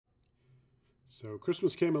So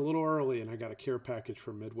Christmas came a little early and I got a care package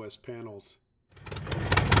from Midwest Panels.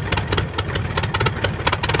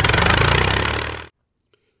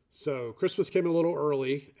 So Christmas came a little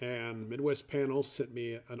early and Midwest Panels sent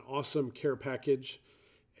me an awesome care package,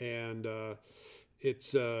 and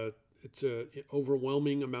it's a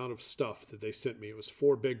overwhelming amount of stuff that they sent me. It was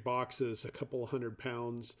 4 big boxes, a couple of 100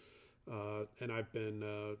 pounds, and I've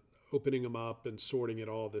been opening them up and sorting it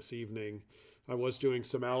all this evening. I was doing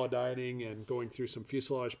some allodyning and going through some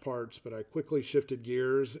fuselage parts, but I quickly shifted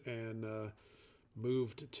gears and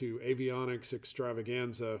moved to Avionics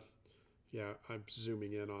Extravaganza. Yeah, I'm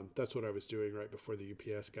zooming in on. That's what I was doing right before the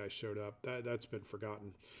UPS guy showed up. That's been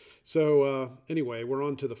forgotten. So anyway, we're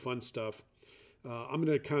on to the fun stuff. I'm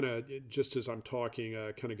going to kind of, just as I'm talking,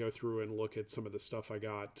 kind of go through and look at some of the stuff I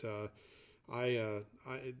got.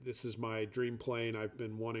 This is my dream plane I've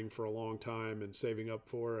been wanting for a long time and saving up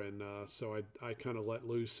for, and so I kind of let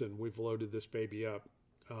loose, and we've loaded this baby up.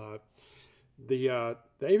 The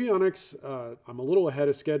avionics, I'm a little ahead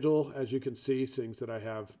of schedule, as you can see, seeing that I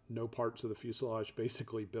have no parts of the fuselage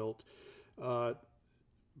basically built. I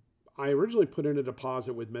originally put in a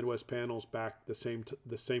deposit with Midwest Panels back the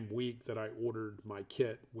same week that I ordered my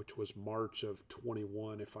kit, which was March of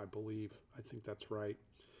 21, if I believe. I think that's right.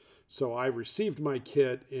 So I received my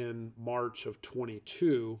kit in March of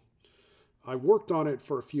 22. I worked on it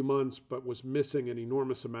for a few months, but was missing an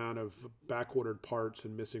enormous amount of back-ordered parts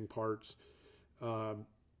and missing parts. And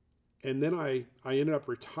then I ended up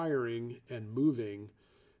retiring and moving,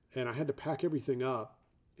 and I had to pack everything up.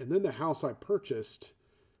 And then the house I purchased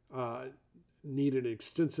needed an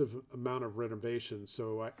extensive amount of renovation,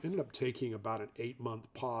 so I ended up taking about an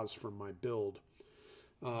 8-month pause from my build.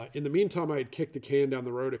 In the meantime, I had kicked the can down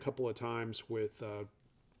the road a couple of times with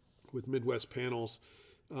Midwest Panels,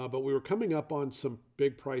 but we were coming up on some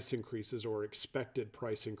big price increases, or expected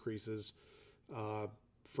price increases,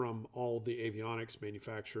 from all the avionics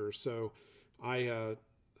manufacturers. So I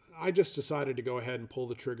just decided to go ahead and pull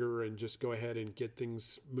the trigger and just go ahead and get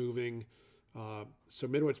things moving. So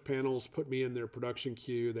Midwest Panels put me in their production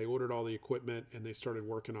queue. They ordered all the equipment and they started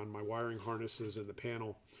working on my wiring harnesses and the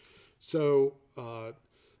panel. So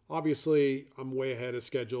obviously I'm way ahead of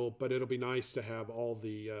schedule, but it'll be nice to have all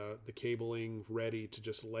the cabling ready to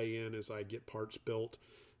just lay in as I get parts built.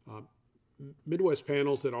 Midwest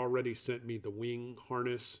Panels had already sent me the wing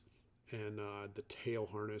harness and the tail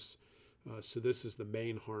harness. So this is the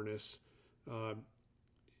main harness.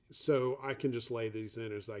 So I can just lay these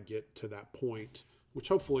in as I get to that point, which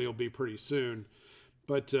hopefully will be pretty soon.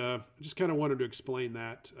 But I just kind of wanted to explain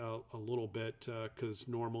that a little bit, because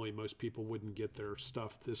normally most people wouldn't get their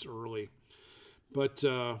stuff this early. But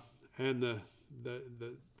and the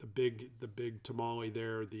big tamale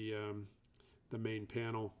there, the main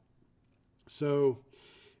panel. So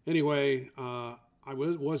anyway, I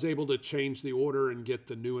was able to change the order and get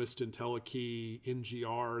the newest IntelliKey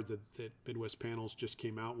NGR that Midwest Panels just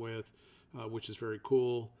came out with, which is very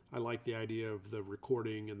cool. I like the idea of the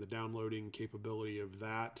recording and the downloading capability of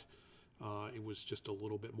that. It was just a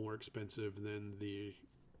little bit more expensive than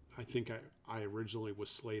I think I originally was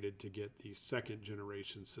slated to get the 2nd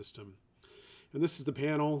generation system. And this is the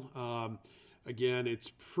panel. Again,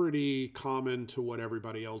 it's pretty common to what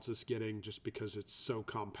everybody else is getting, just because it's so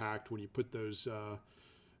compact. When you put those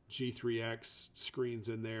G3X screens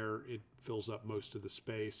in there, it fills up most of the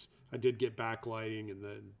space. I did get backlighting and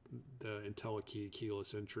the IntelliKey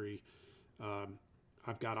keyless entry.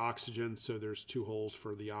 I've got oxygen, so there's 2 holes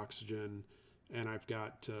for the oxygen, and I've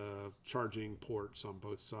got charging ports on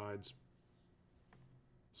both sides.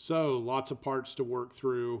 So lots of parts to work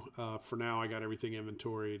through. For now, I got everything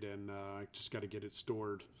inventoried, and I just got to get it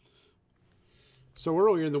stored. So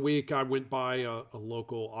earlier in the week, I went by a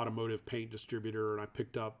local automotive paint distributor, and I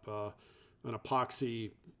picked up an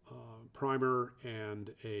epoxy primer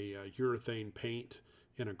and a urethane paint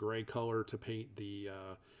in a gray color to paint the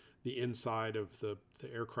inside of the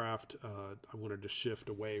aircraft. I wanted to shift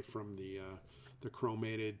away from the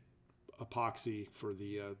chromated epoxy for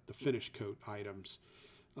the finish coat items.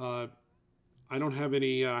 I don't have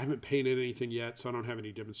any, I haven't painted anything yet, so I don't have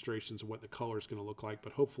any demonstrations of what the color is going to look like,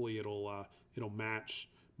 but hopefully it'll match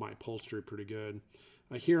my upholstery pretty good.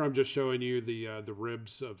 Here I'm just showing you the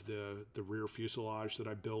ribs of the rear fuselage that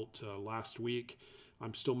I built last week.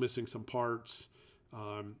 I'm still missing some parts.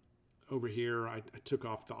 Over here, I took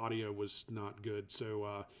off, the audio was not good,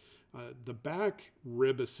 so the back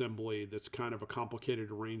rib assembly, that's kind of a complicated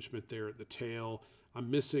arrangement there at the tail, I'm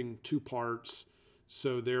missing 2 parts.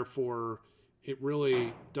 So therefore, it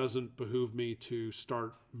really doesn't behoove me to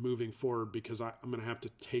start moving forward, because I'm going to have to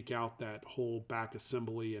take out that whole back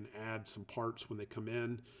assembly and add some parts when they come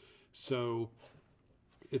in. So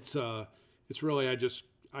it's really,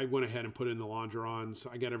 I went ahead and put in the longerons.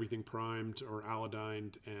 I got everything primed or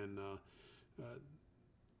alodined, and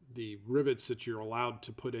the rivets that you're allowed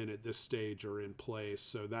to put in at this stage are in place.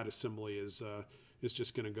 So that assembly is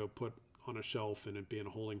just going to go put on a shelf and it be in a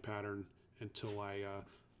holding pattern until I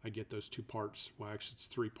get those 2 parts. Well, actually, it's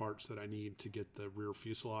 3 parts that I need to get the rear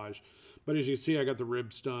fuselage. But as you can see, I got the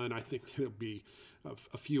ribs done. I think it'll be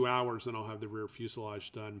a few hours and I'll have the rear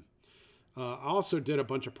fuselage done. I also did a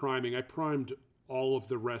bunch of priming. I primed all of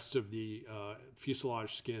the rest of the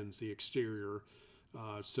fuselage skins, the exterior.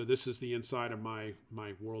 So this is the inside of my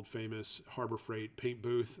world famous Harbor Freight paint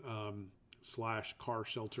booth / car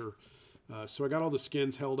shelter. So I got all the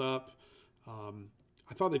skins held up.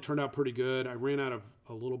 I thought they turned out pretty good. I ran out of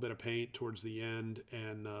a little bit of paint towards the end,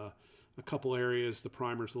 and a couple areas the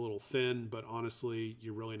primer's a little thin, but honestly,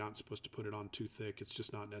 you're really not supposed to put it on too thick. It's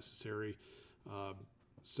just not necessary.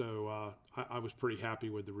 So I was pretty happy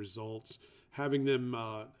with the results. Having them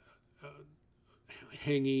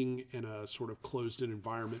hanging in a sort of closed-in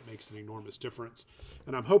environment makes an enormous difference.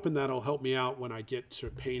 And I'm hoping that'll help me out when I get to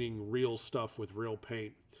painting real stuff with real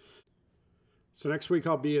paint. So next week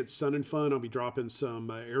I'll be at Sun and Fun. I'll be dropping some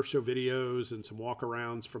air show videos and some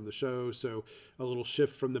walk-arounds from the show. So a little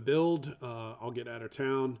shift from the build. I'll get out of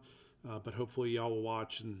town, but hopefully y'all will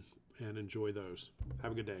watch and enjoy those.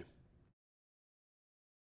 Have a good day.